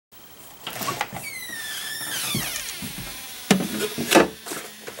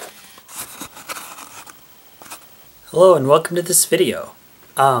Hello and welcome to this video.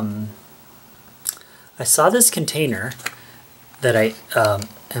 I saw this container that I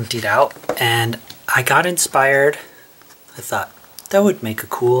emptied out and I got inspired. I thought that would make a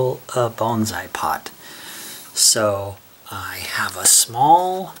cool bonsai pot. So I have a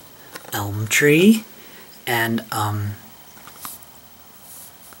small elm tree and thought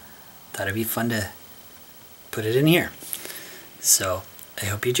it'd be fun to put it in here. So I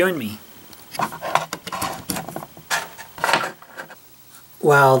hope you join me.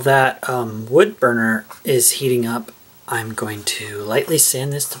 While that wood burner is heating up, I'm going to lightly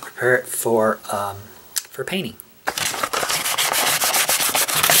sand this to prepare it for painting.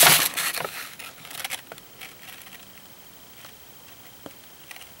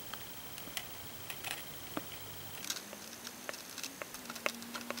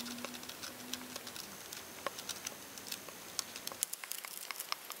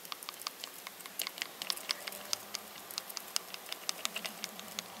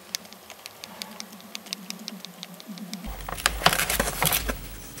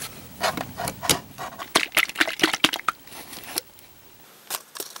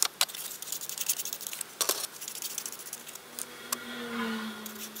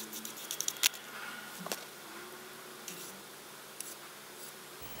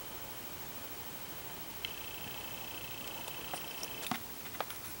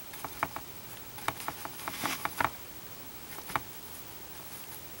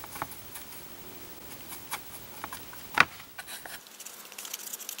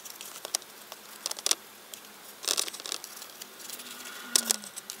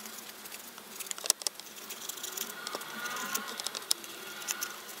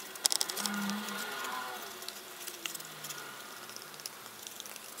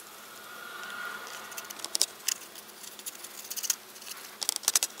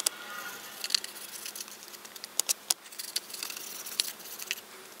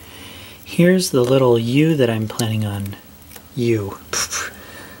 Here's the little yew that I'm planning on.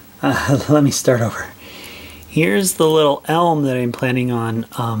 Let me start over. Here's the little elm that I'm planning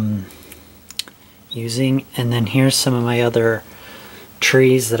on using, and then here's some of my other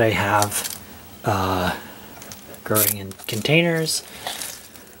trees that I have growing in containers.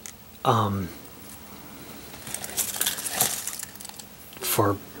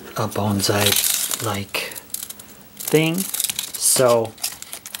 For a bonsai-like thing. So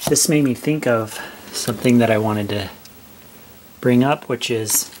this made me think of something that I wanted to bring up, which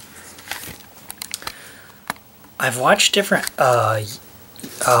is I've watched different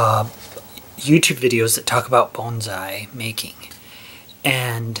YouTube videos that talk about bonsai making,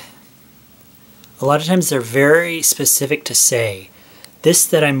 and a lot of times they're very specific to say this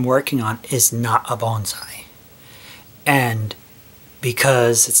that I'm working on is not a bonsai, and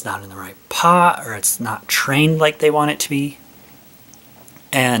because it's not in the right pot or it's not trained like they want it to be.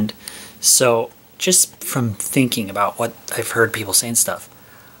 And so just from thinking about what I've heard people saying stuff,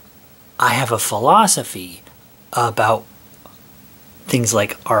 I have a philosophy about things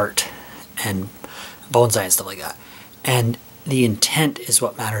like art and bonsai and stuff like that. And the intent is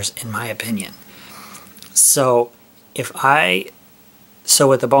what matters in my opinion. So with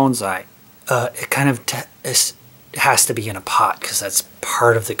the bonsai, it kind of has to be in a pot because that's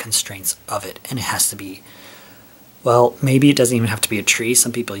part of the constraints of it. And it has to be, well, maybe it doesn't even have to be a tree.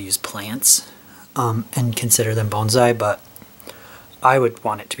 Some people use plants and consider them bonsai, but I would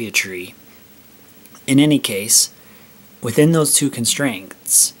want it to be a tree. In any case, within those two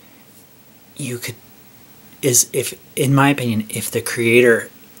constraints, in my opinion, if the creator,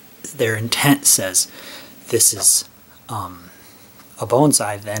 their intent says this is a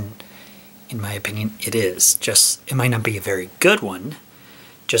bonsai, then in my opinion it is. It might not be a very good one,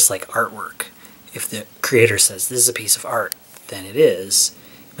 just like artwork. If the creator says this is a piece of art, then it is.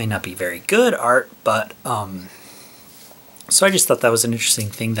 It may not be very good art, but so I just thought that was an interesting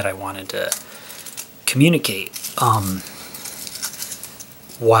thing that I wanted to communicate.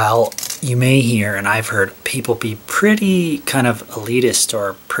 While you may hear, and I've heard people be pretty kind of elitist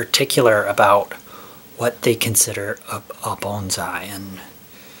or particular about what they consider a bonsai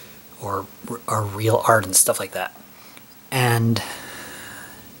or real art and stuff like that. And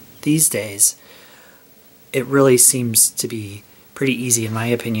these days, it really seems to be pretty easy, in my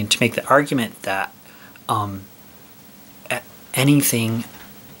opinion, to make the argument that anything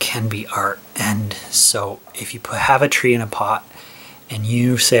can be art. And so if you have a tree in a pot and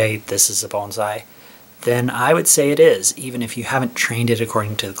you say this is a bonsai, then I would say it is, even if you haven't trained it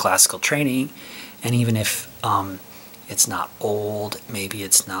according to the classical training, and even if it's not old, maybe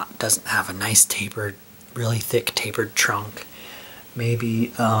doesn't have a nice tapered, really thick tapered trunk,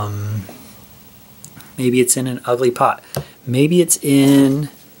 maybe Maybe it's in an ugly pot. Maybe it's in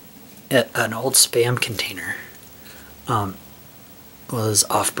an old Spam container. Well, it's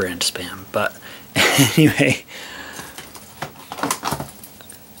off-brand Spam, but anyway.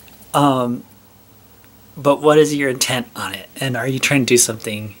 But what is your intent on it? And are you trying to do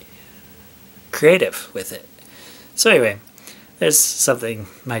something creative with it? So anyway, there's something,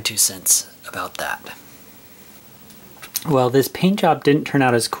 my 2 cents about that. Well, this paint job didn't turn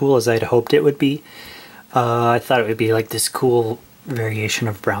out as cool as I'd hoped it would be. I thought it would be like this cool variation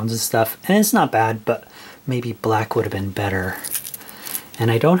of browns and stuff. And it's not bad, but maybe black would have been better. And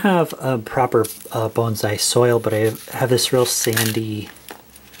I don't have a proper bonsai soil, but I have this real sandy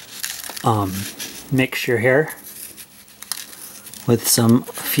mixture here with some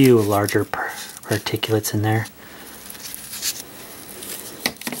few larger particulates in there.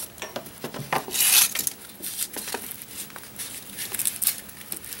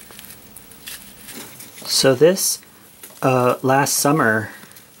 So this last summer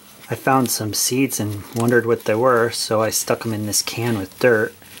I found some seeds and wondered what they were, so I stuck them in this can with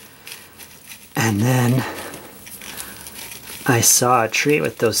dirt, and then I saw a tree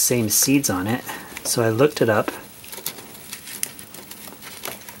with those same seeds on it, so I looked it up,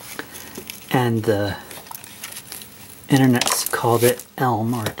 and the internet's called it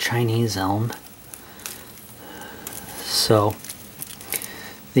elm, or Chinese elm. So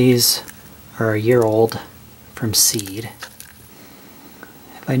these are a year old from seed.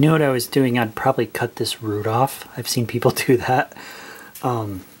 If I knew what I was doing, I'd probably cut this root off. I've seen people do that.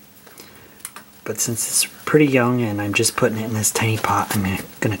 But since it's pretty young and I'm just putting it in this tiny pot, I'm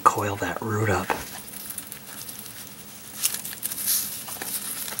gonna coil that root up.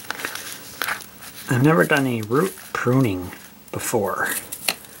 I've never done any root pruning before,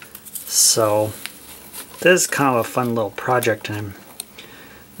 so this is kind of a fun little project, and I'm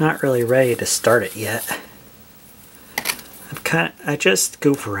not really ready to start it yet. I just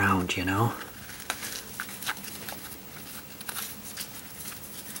goof around, you know.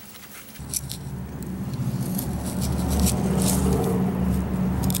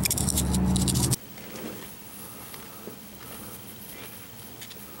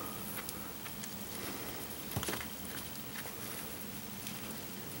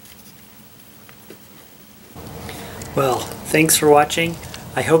 Well, thanks for watching.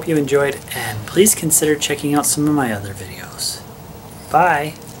 I hope you enjoyed, and please consider checking out some of my other videos.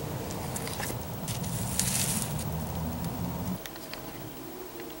 Bye!